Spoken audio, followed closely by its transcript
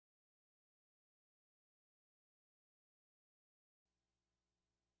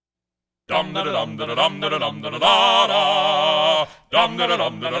Dum da da dum da da dum da da dum da da da. Dum da da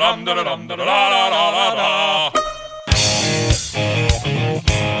dum da da dum da da dum da da da.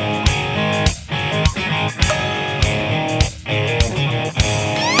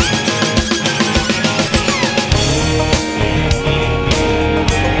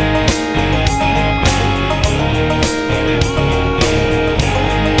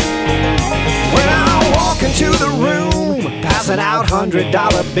 Into the room, passing out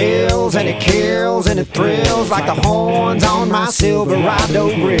 $100 bills, and it kills and it thrills like the horns on my Silverado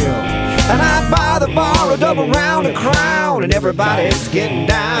grill. And I buy the bar a double round of Crown, and everybody's getting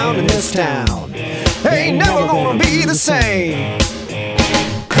down in this town. Ain't never gonna be the same,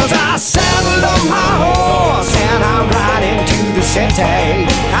 'cause I saddle up my horse and I ride into the city.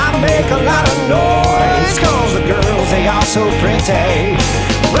 I make a lot of noise 'cause the girls, they are so pretty.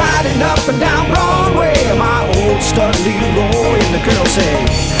 Riding up and down Broadway, my old stud Leroy, and the girls say,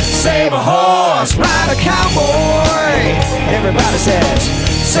 save a horse, ride a cowboy. Everybody says,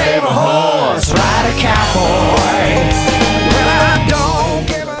 save a horse, ride a cowboy. Well, I don't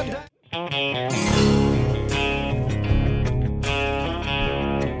give a damn.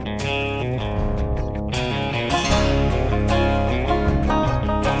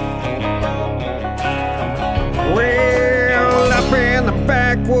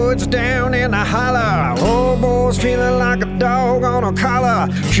 Backwoods down in the holler, old boy's feeling like a dog on a collar,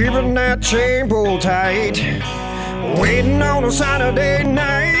 keeping that chain pulled tight, waiting on a Saturday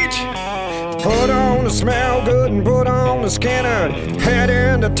night. Put on the smell good and put on the Skinner, head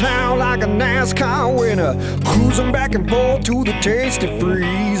into town like a NASCAR winner, cruising back and forth to the Tasty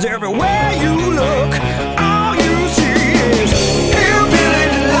Freeze. Everywhere you look, all you see is hillbilly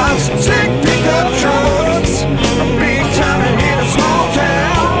deluxe, slick pickup trucks, a big time in a small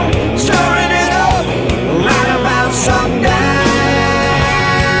town, stirring it up right about sundown.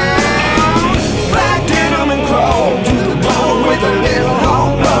 Black denim and chrome to the bone with a little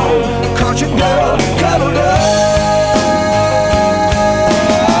homegrown country girl cuddled up.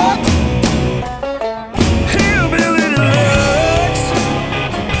 Hillbilly deluxe.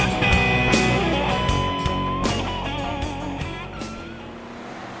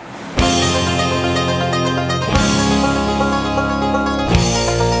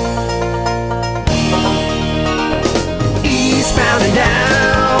 Eastbound and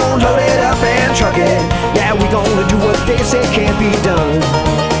down, load it up and truck it. Yeah, we gonna do what they say can't be done.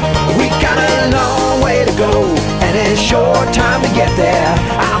 We got a long way to go, and it's short time to get there.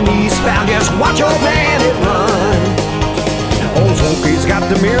 I'm eastbound, just watch your bandit run. Old Smokey's got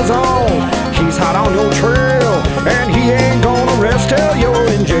the mirrors on, he's hot on your trail, and he ain't gonna rest till you're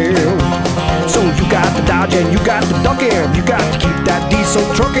in jail. So you got to dodge and you got to duck in, you got to keep that diesel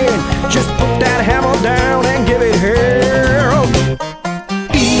trucking. Just put that hammer down and give it hell.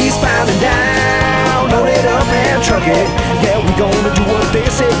 Eastbound and down, load it up and truck it. Yeah, we gonna do what they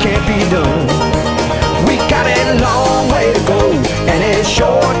say can't be done. We got a long way to go, and it's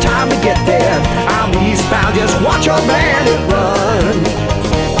short time to get there. I'm eastbound, just watch your bandit run.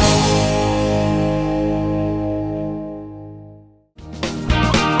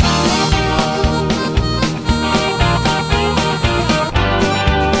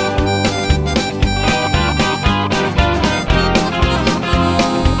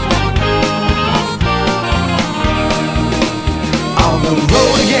 On the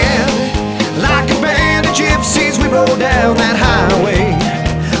road again, like a band of gypsies, we roll down that highway.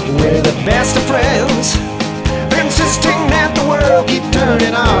 We're the best of friends, insisting that the world keep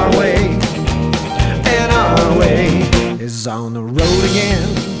turning our way. And our way is on the road again.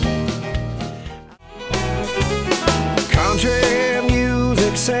 Country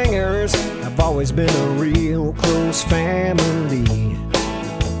music singers have always been a real close family,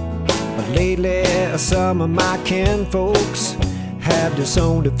 but lately some of my kinfolks have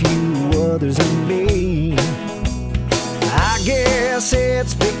disowned a few others than me. I guess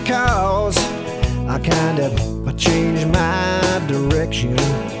it's because I changed my direction.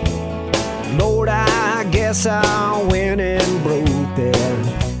 Lord, I guess I went and broke their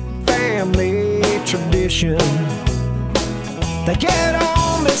family tradition. They get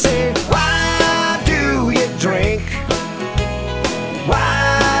on, they say, why do you drink?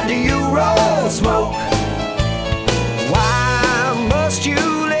 Why do you roll smoke? Why must you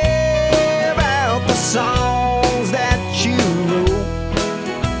live out the songs that you wrote?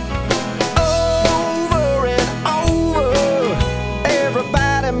 Over and over,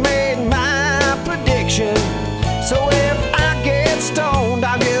 everybody made my prediction. So if I get stoned,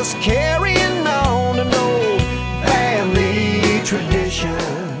 I'm just carrying on an old family tradition.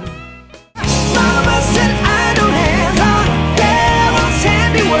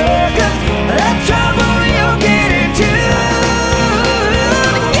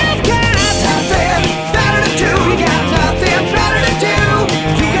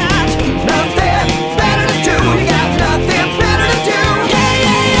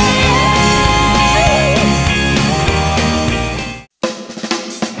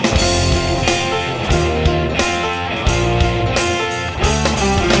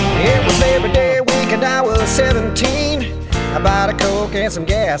 bought a Coke and some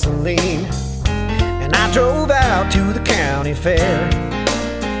gasoline, and I drove out to the county fair.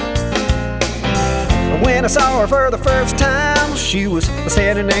 When I saw her for the first time, she was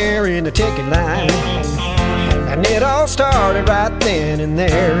standing there in the ticket line, and it all started right then and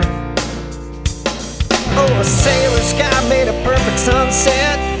there. Oh, a sailor sky made a perfect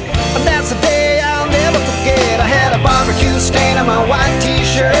sunset, and that's a day I'll never forget. I had a barbecue stain on my white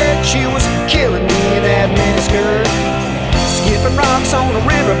t-shirt. She was killing me in that miniskirt, skipping rocks on the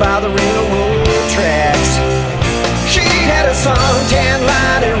river by the railroad tracks. She had a suntan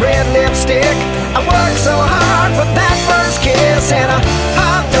line and red lipstick. I worked so hard for that first kiss, and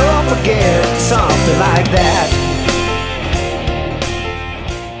I don't forget something like that.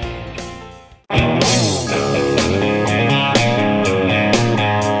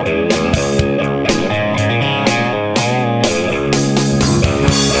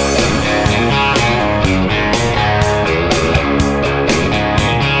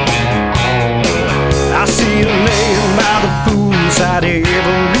 I see her laying by the poolside every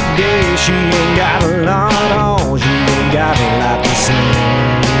day. She ain't got a lot on, she ain't got a lot to say.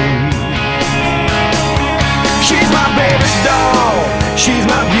 She's my baby doll, she's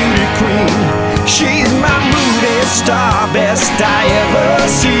my beauty queen, she's my movie star, best I ever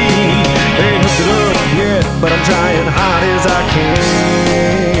seen. Ain't hooked it up yet, but I'm trying hard as I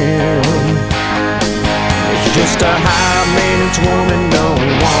can. It's just a high maintenance woman, don't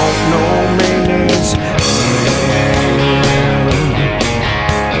want no maintenance.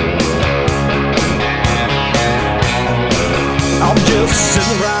 I'm just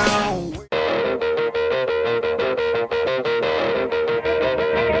sitting around.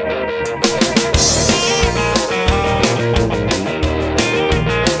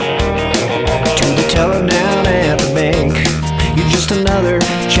 To the teller down at the bank, you're just another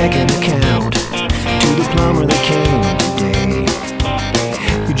checking account. To the plumber that came today,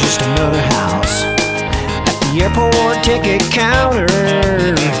 you're just another house. At the airport ticket counter,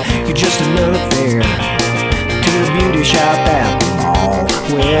 you're just another fare. To the beauty shop at the mall,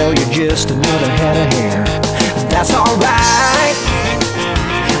 well, you're just another head of hair. That's alright,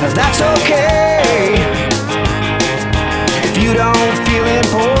 that's okay. If you don't feel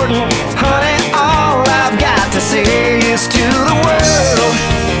important, honey, all I've got to say is to the world,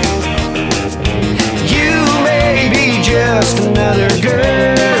 you may be just another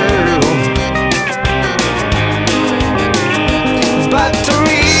girl, but to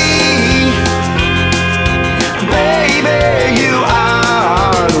me, baby, you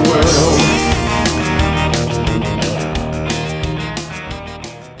are the world.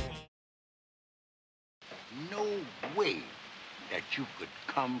 No way that you could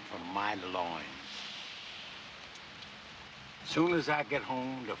come from my loins. Soon as I get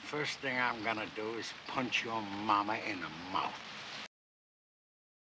home, the first thing I'm gonna do is punch your mama in the mouth.